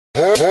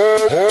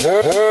Oh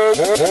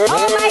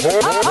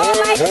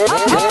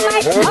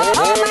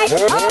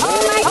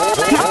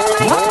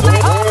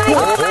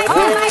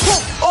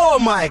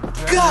my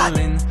God!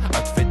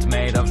 Outfit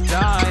made of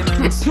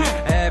diamonds,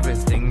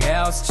 everything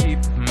else cheap.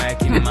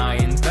 Making my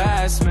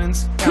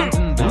investments,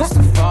 counting bills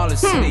to fall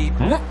asleep.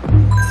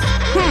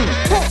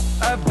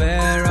 A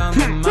bear on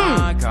the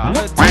mic, all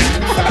the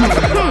time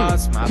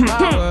lost. My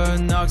power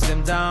knocks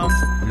them down.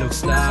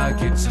 Looks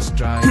like it's a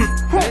strike.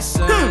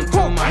 Listen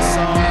to my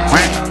song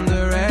on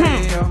the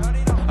radio.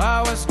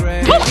 I was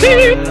great all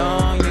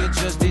along, you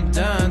just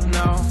didn't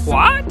know.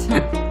 What?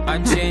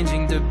 I'm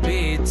changing the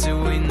beat to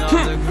win all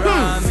the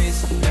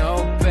Grammys.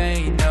 No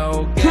pain,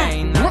 no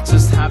gain, I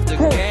just have the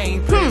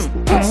gain, please.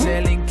 I'm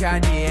selling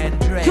Kanye and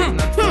Drake,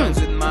 not friends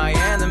with my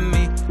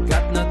enemy.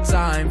 Got no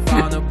time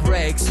for no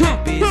breaks,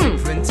 busy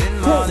printing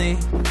money.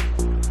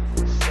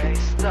 Say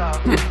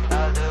stop,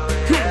 I'll do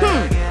it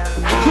again.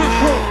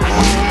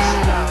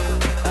 Stop,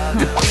 I'll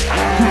do it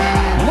again.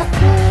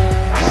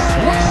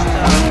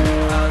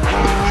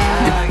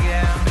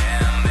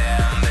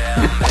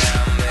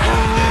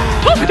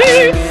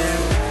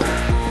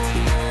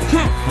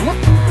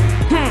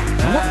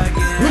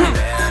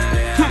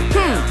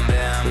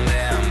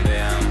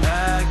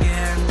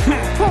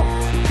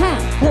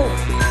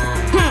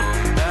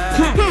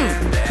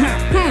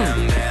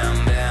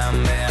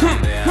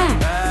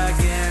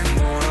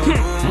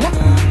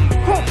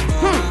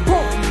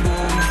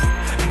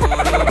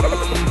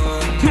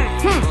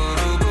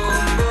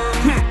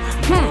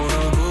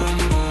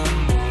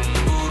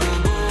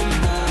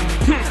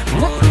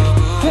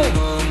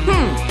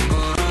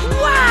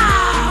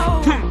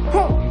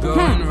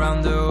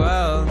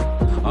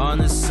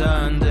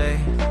 Sunday,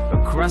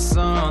 across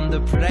on the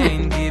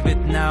plane, give it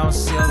now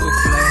silver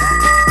play.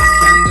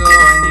 Can go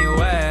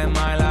anywhere,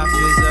 my life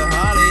is a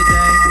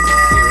holiday.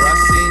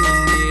 Kerosene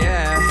in the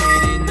air,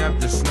 heating up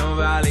the snow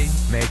valley.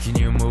 Making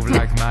you move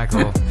like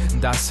Michael,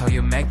 that's how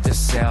you make the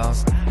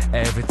sales.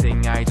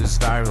 Everything I do's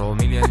viral,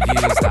 million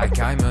views like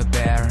I'm a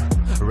bear.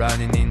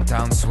 Running in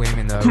town,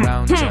 swimming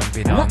around,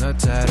 jumping on a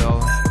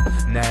turtle.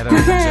 Never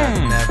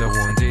injured, never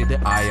wounded,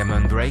 I am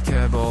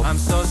unbreakable. I'm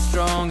so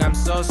strong, I'm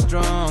so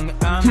strong,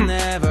 I'm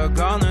never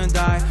gonna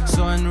die.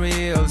 So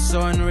unreal,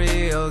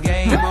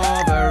 game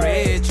over,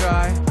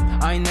 retry.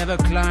 I never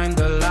climbed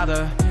the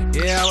ladder,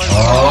 yeah, I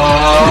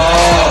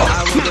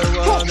was the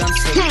world, I'm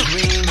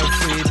supreme, a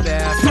free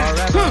bear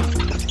forever.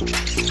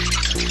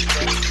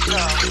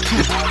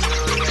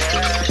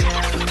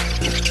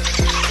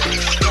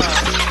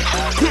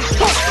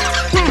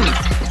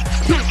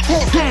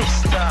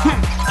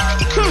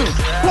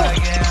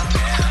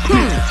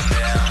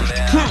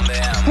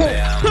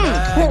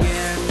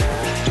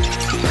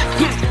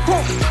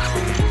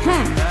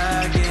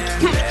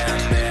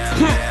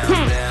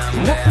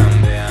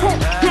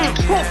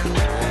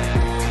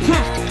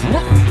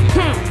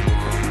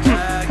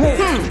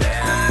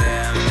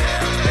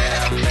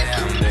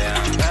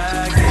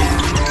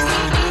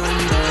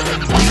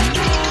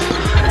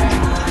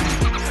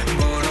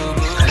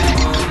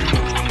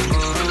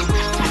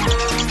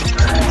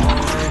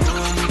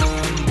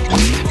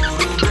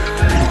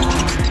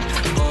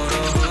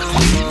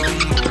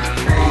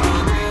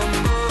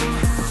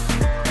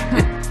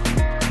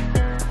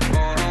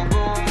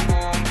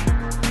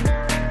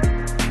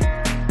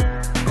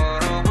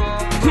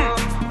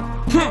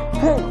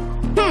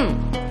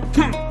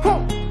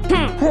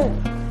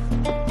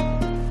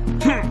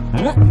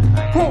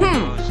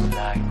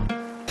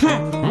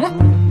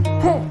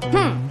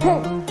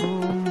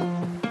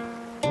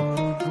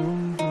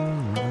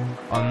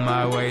 On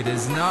my way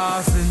there's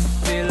nothing,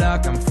 feel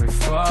like I'm free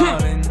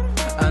falling.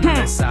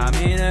 Unless I'm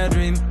in a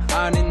dream,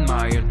 I need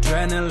my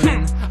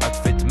adrenaline.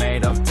 Outfit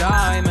made of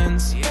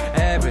diamonds,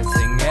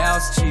 everything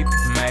else cheap.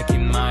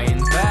 Making my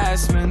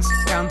investments,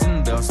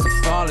 counting bills to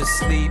fall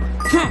asleep.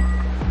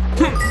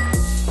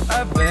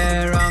 A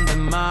bear on the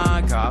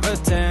mic, over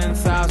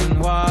 10,000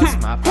 watts.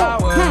 My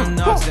power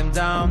knocks them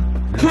down,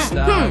 looks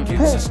like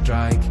it's a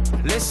strike.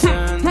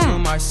 Listen to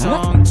my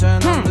song,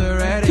 turn on the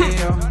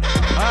radio.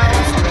 I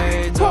was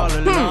great all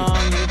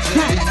along, you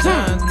just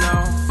didn't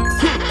know.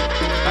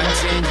 I'm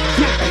changing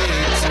the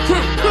beat to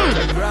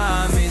another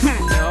Grammys.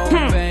 No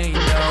pain, no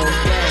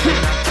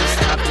gain, I just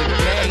have the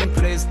game,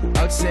 please.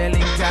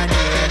 Outselling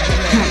Kanye and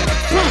Drake, not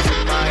friends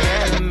with my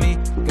enemy.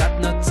 Got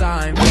no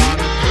time for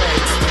the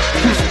breaks,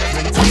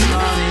 printing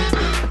money.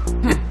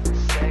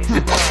 Say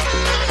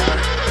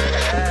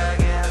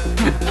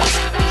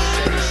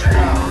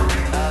stop,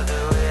 I'll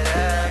do it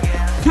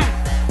again.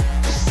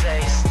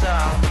 Say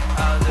stop,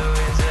 I'll do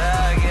it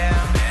again.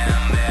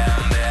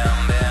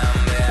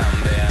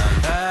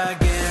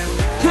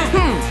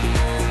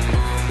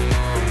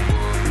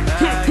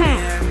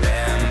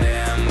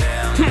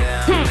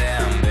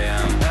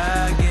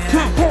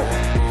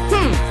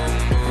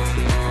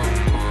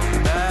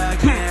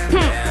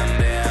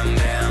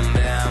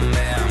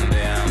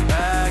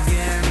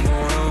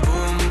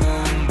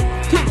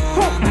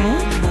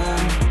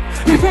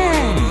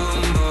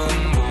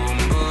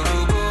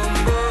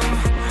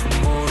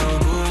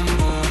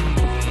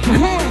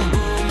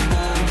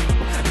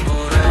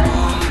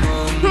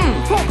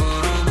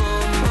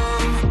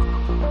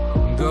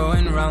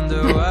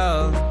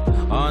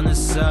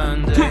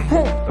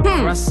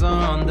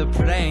 the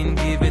plane,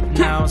 give it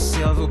now,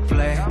 s'il vous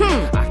plaît.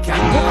 I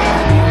can go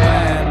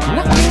anywhere,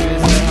 my life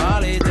is a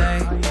holiday.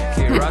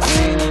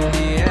 Kerosene in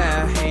the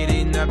air,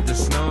 heating up the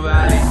snow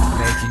valley,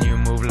 making you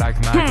move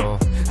like Michael.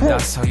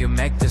 That's how you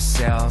make the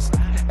sales.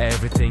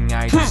 Everything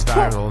I do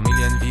viral,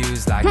 million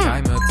views like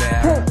I'm a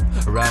bear.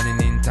 Running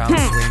in town,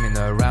 swimming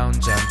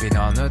around, jumping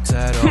on a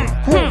turtle.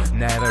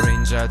 Never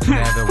injured,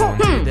 never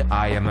wounded,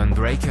 I am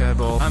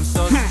unbreakable. I'm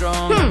so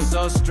strong, I'm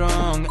so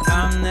strong,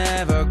 I'm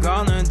never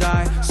gonna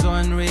die. So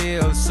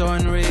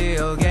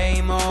unreal,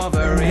 game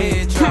over,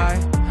 retry.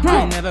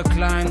 I never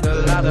climbed the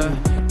ladder,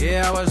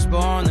 yeah, I was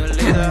born a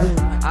leader.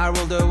 I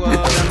rule the world,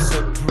 I'm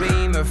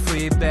supreme, a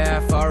free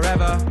bear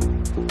forever.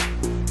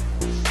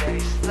 Say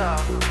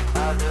stop,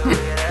 I'll do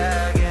it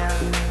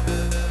again.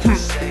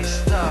 Say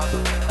stop,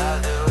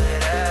 I'll do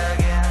it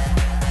again.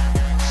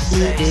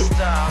 Say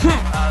stop,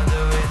 I'll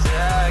do it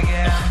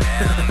again.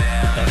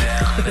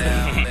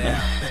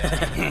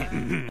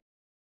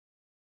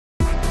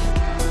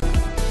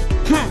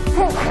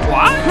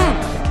 What?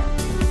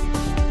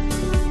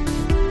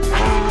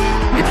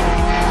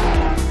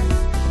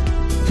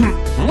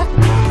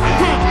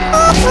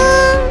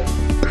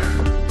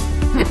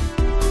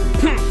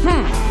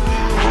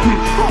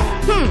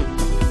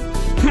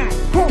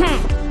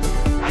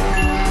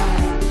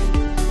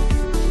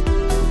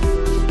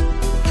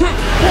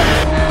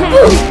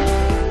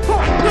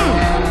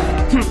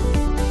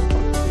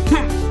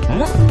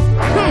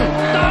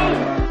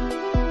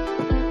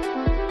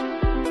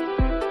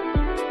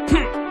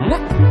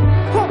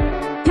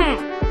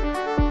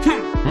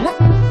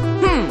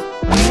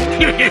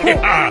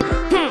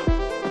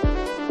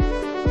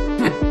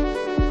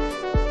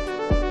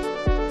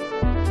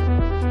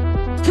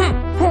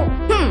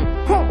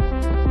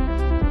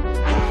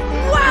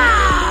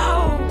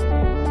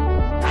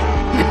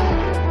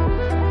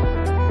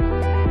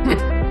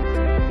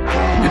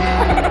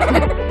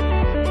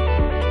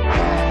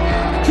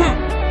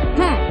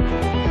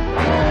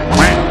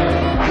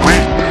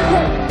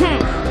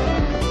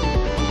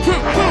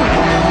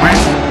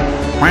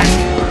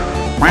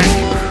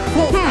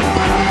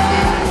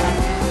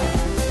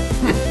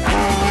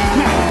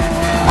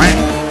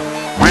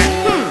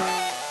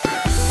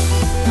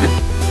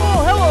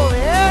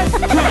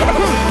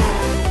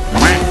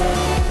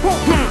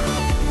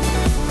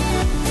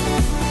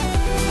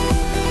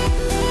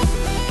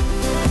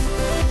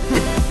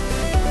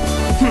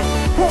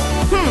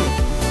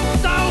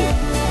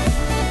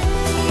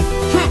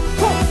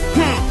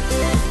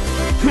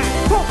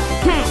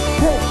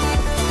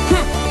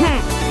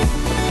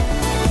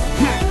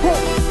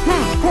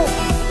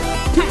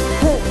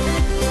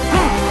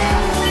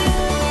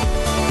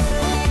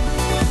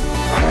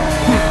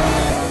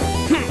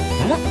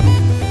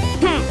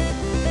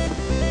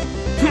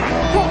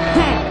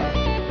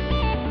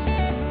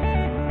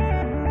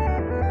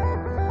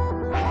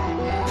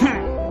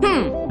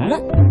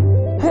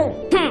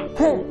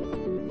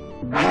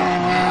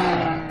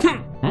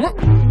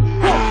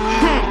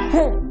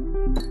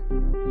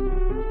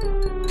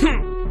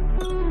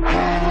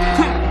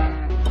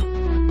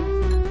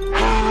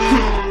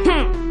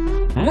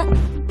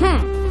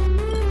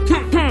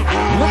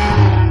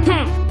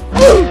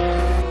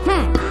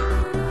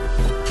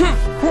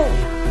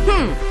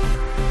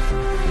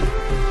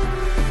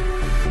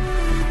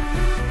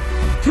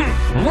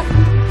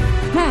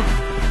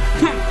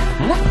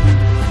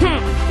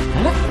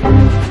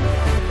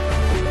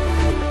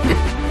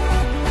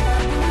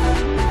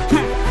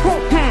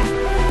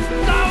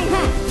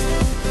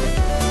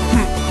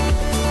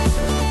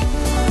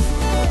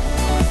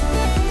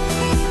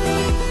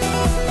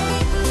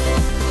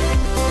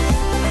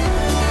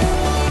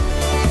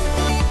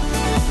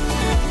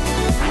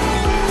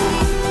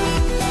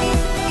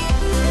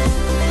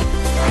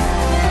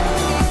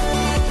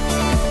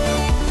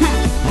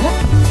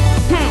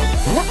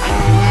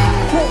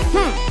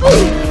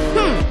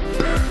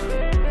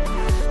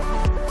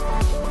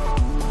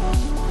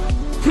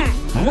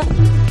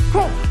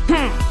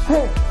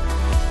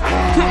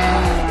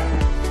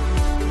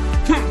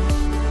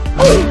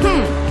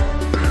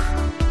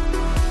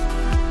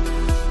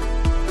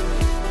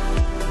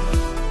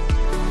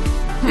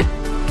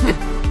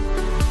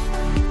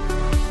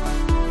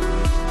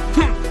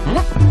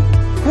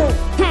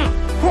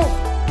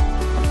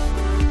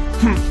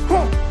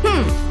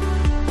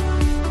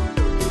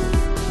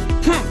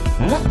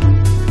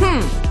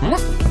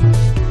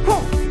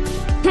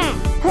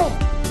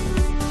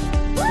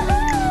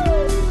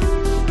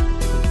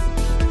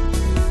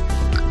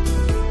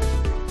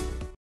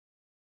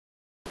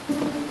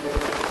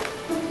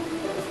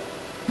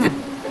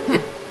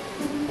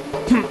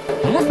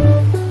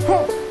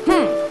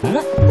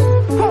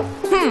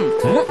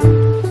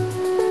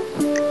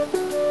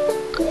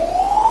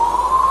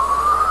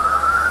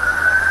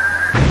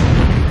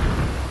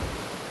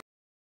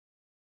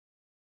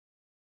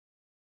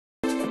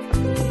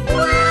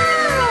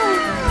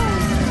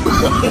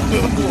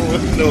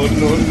 No,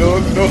 no, no,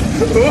 no.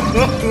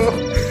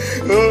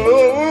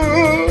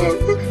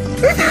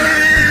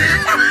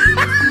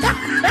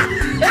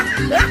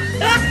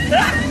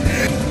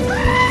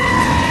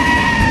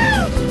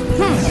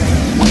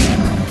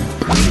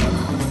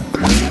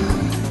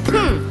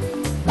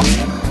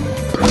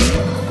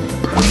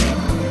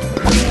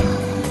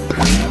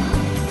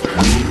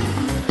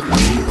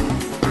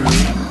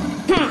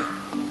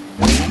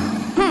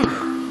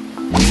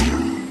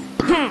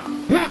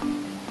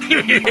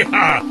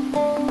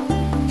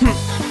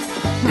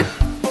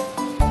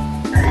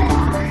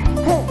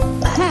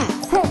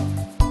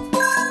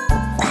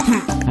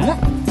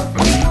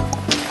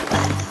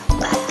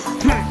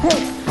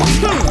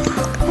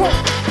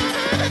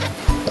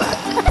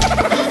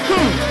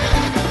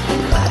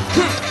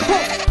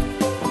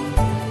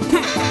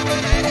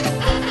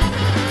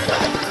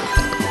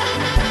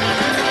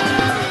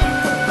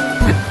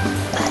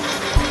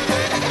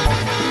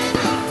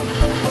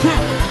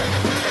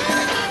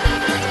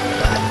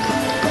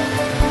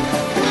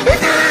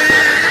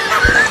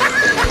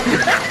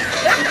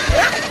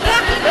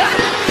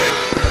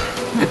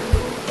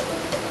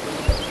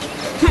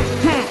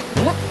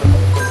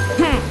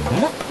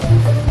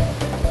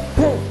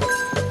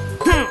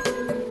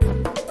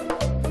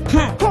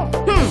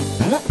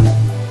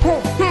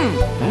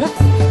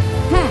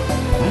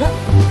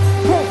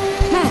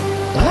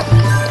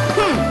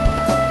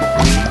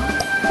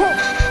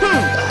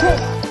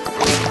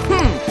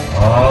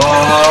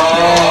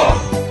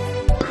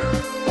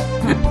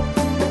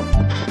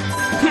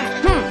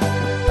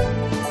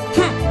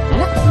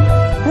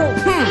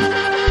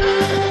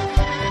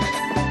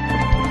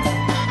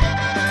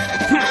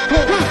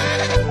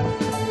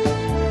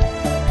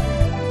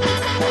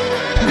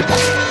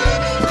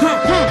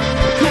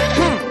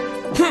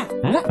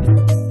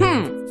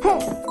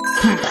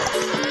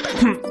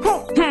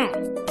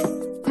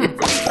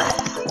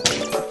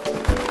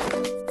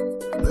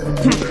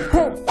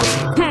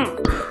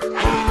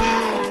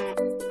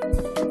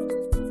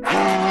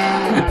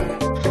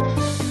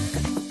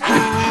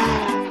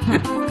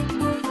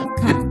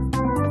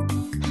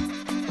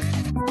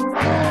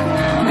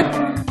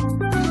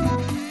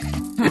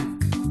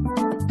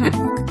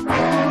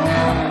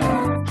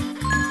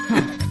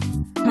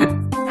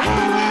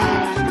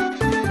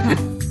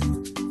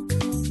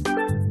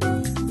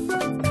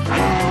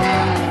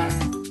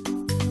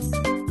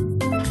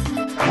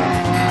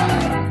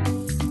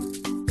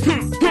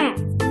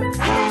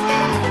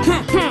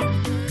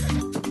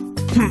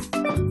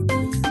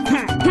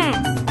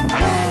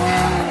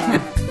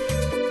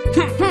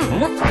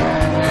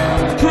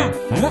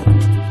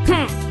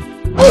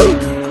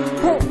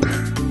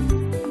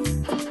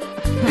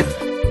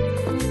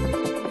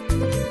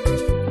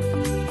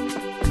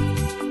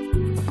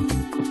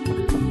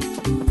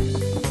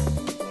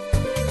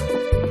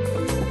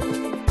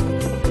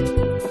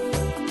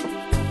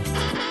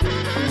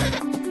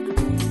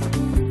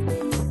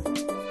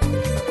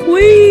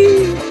 Whee!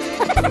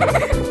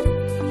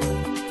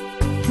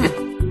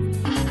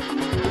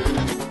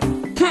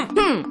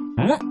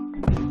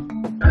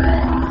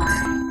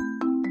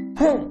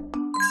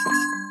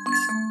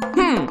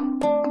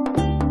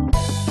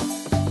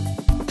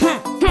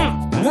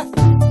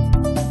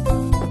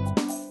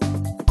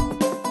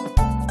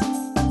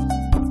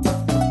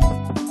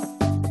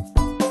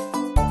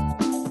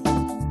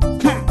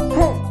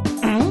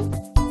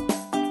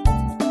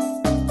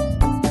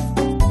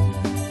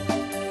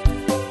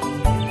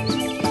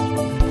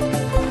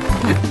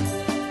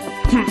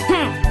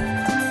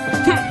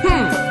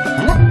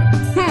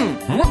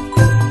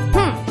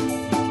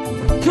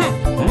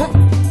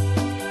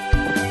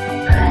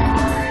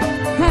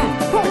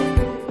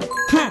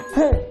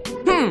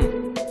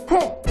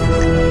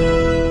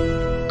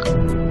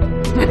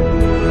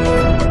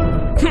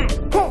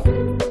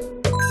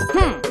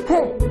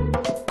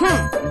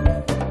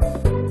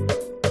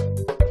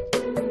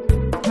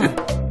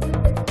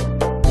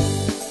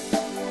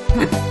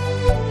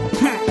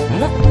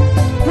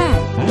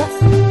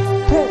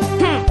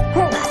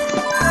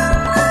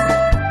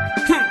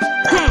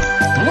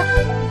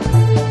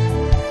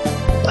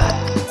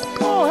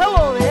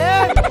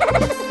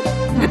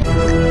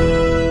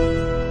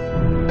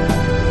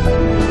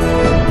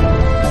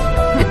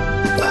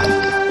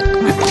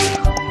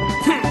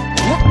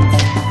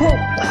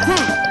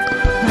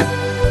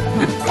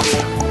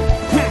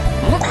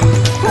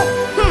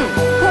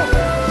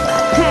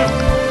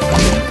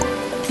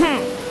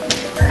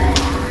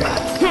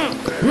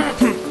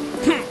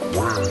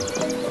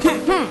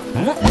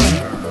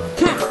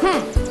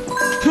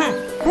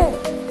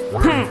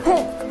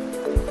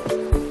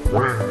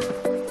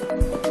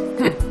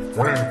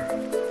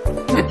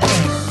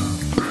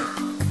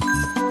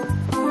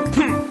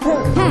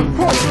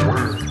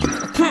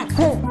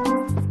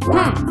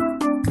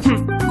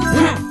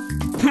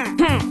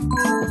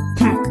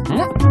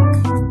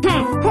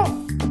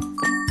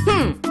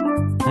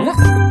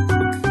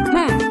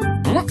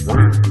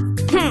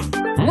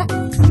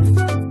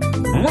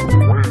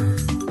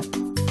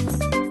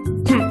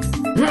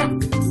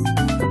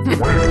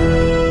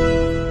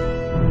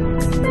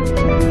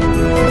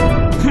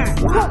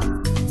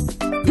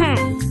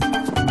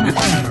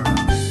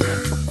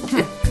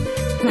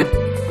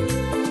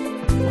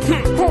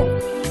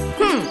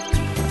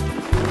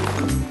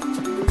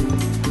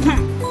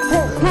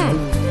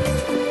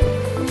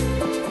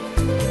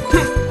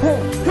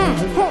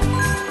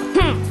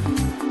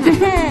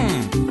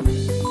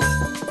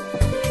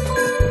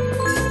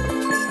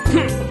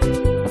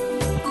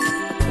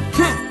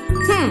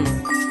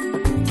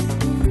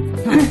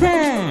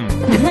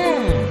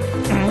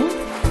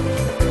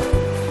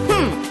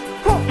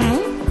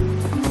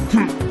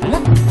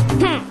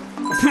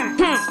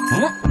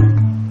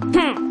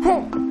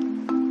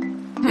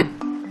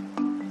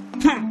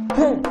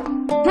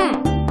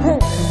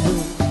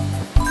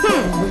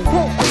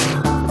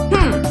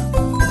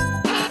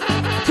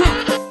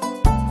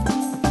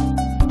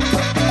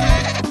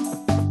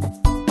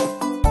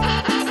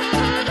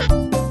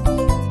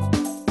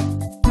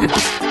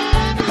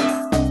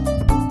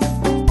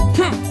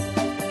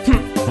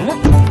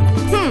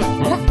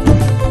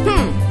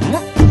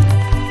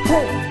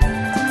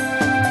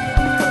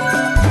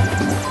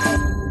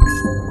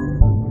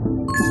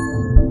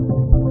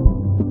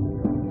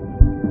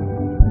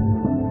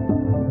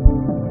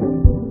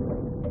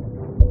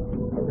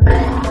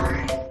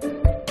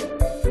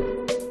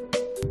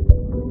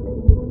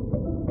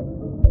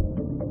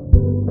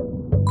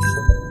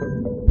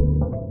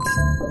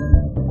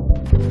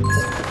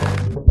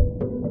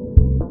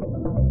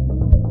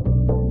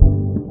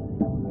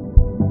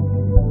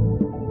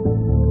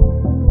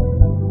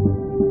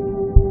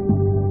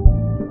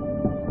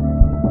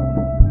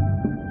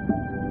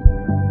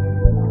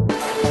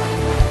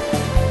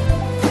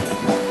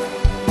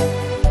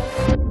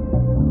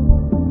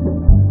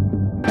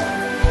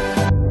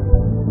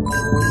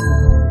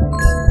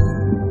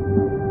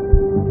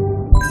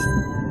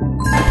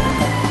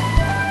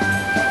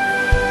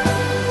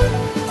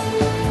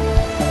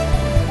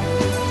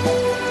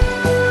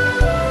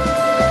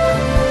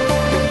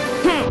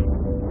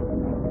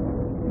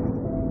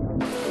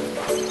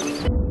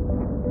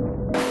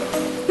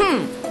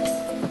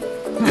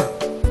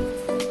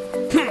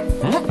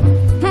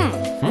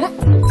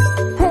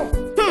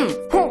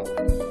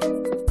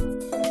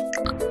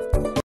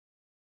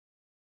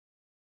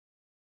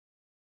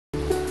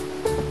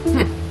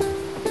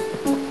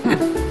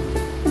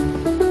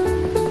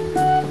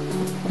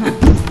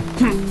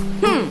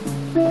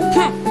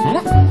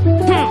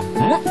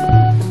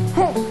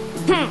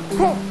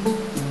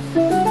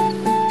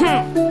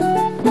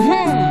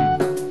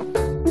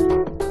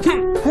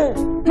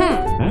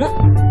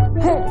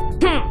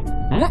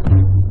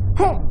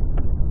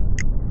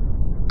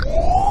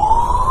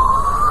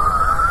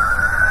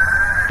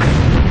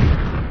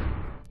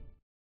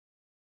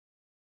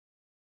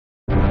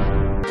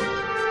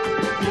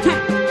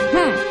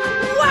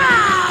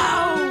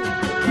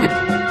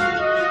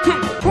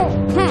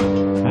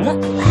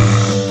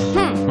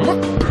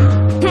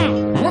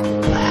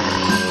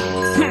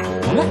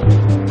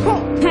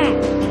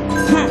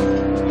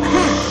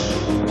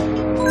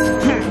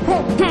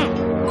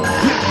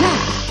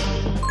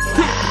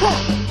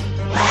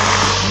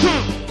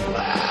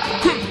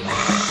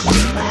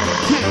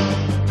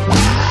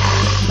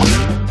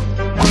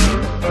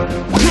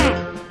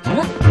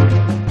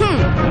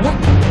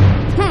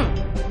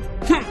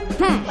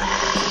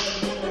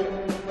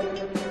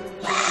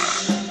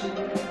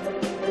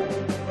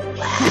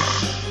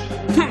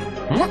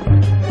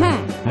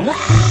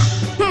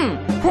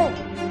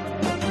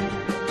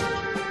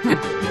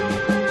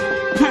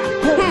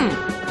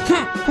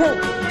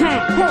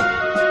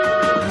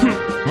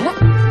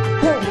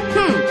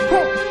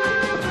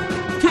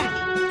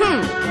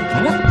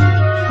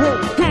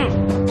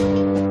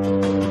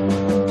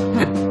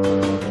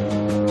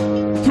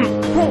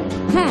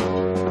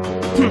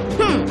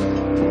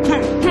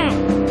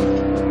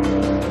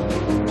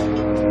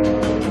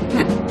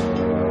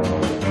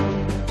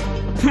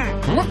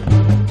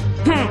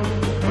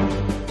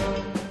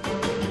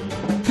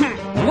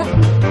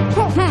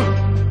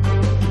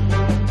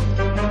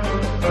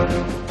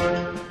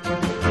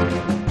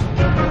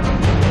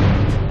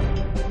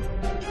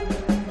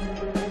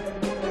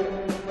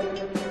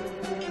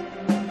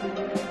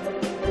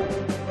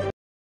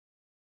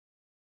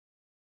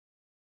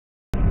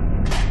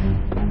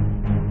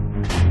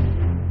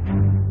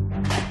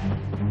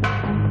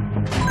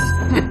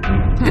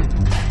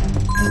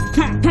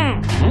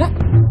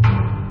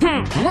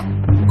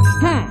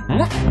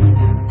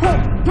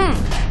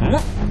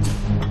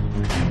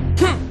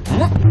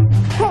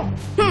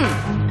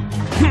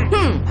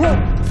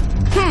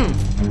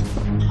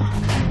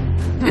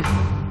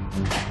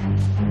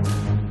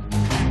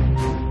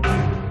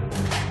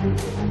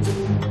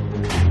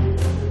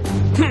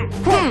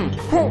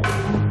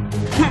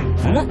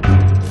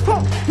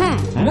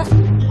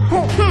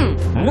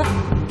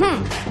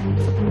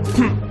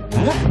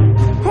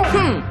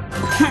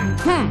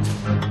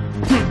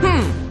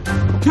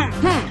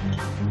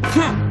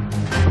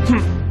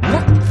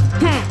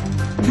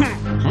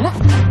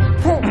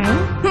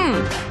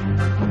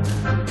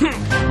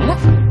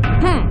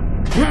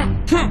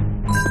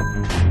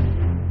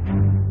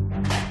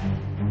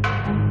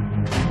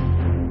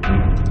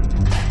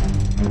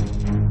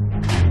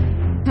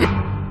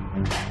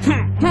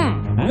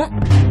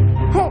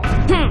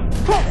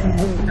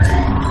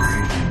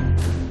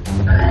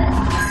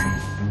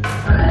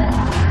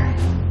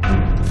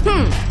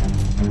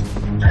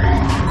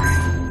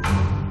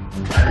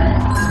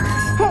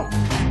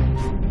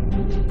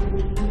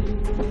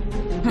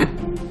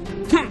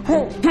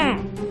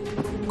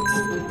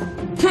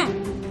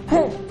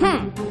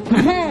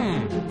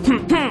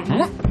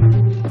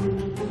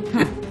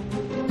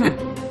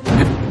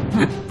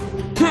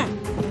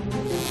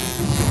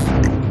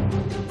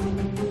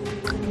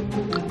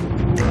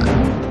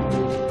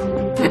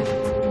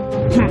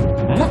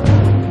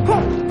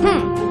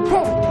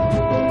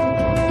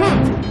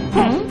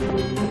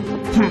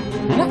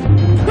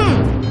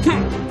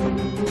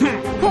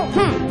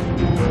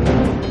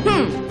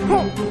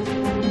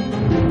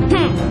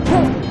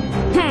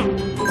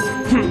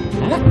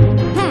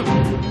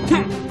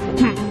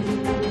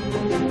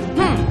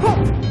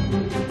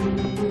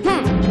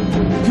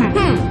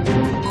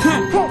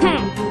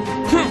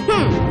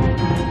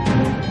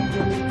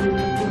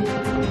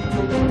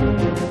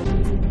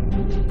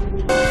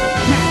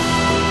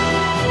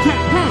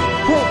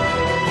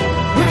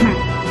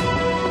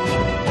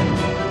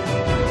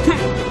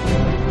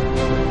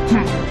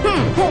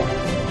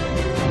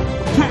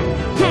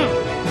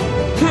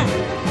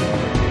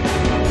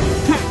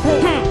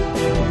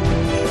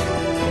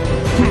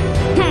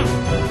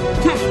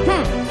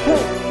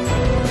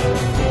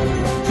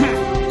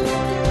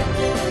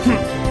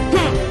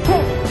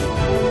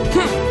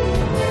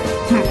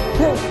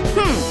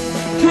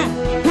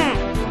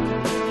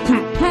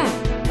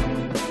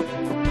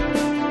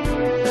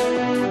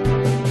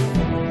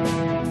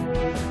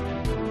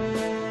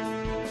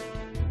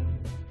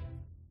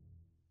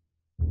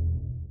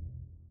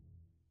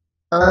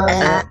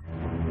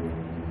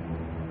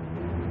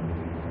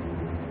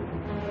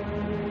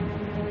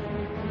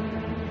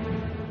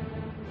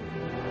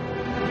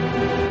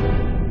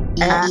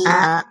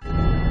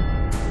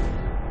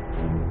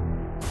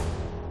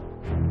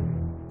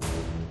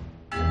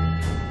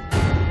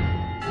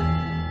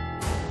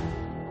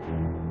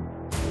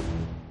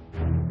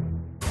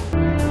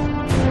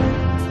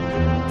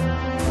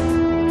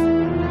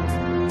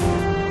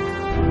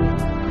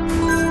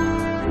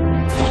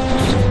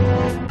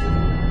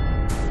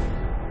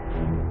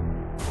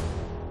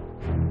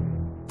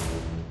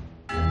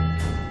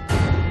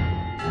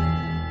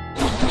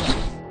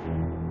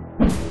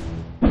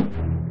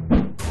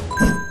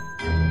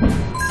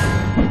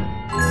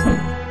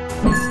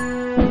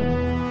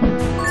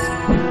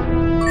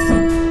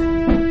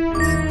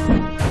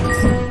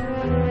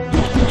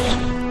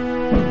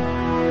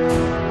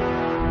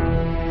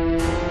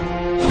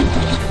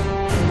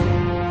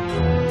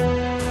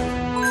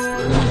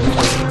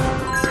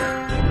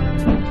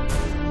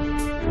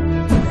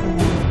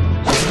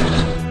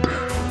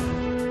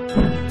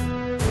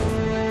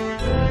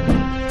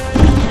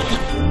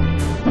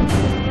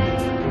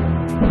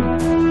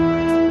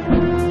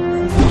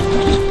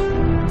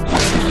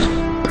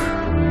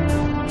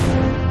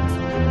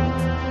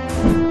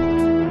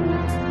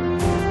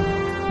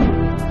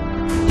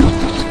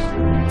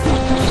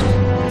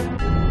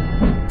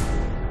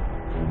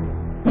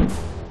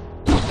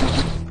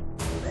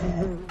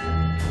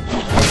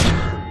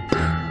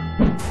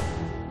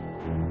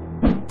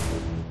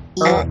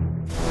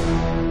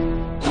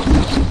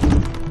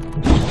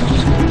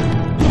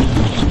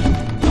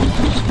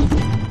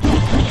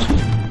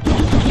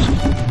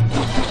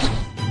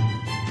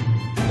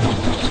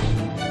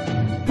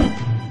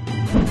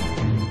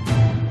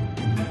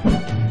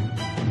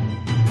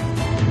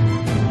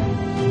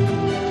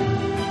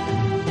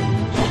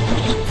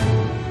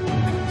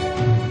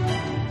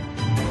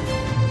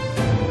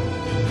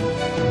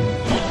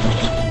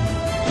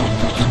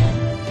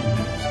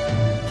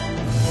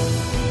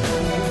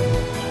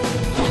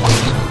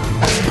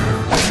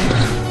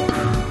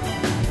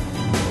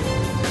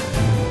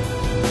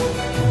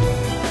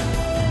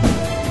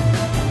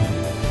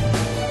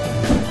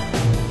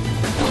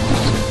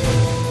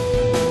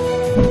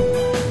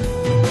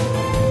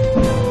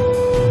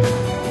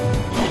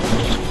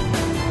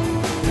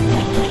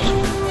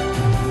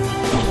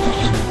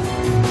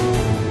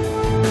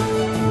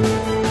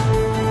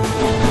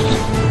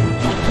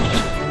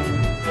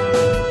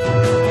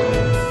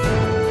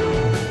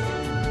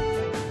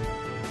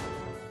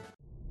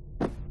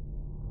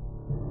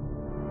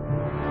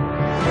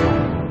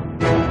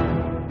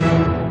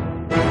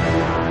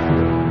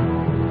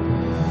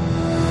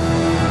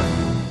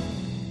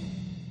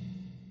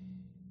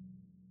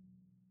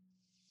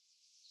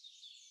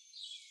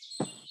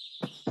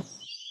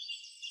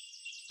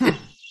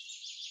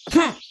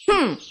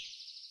 Hmm.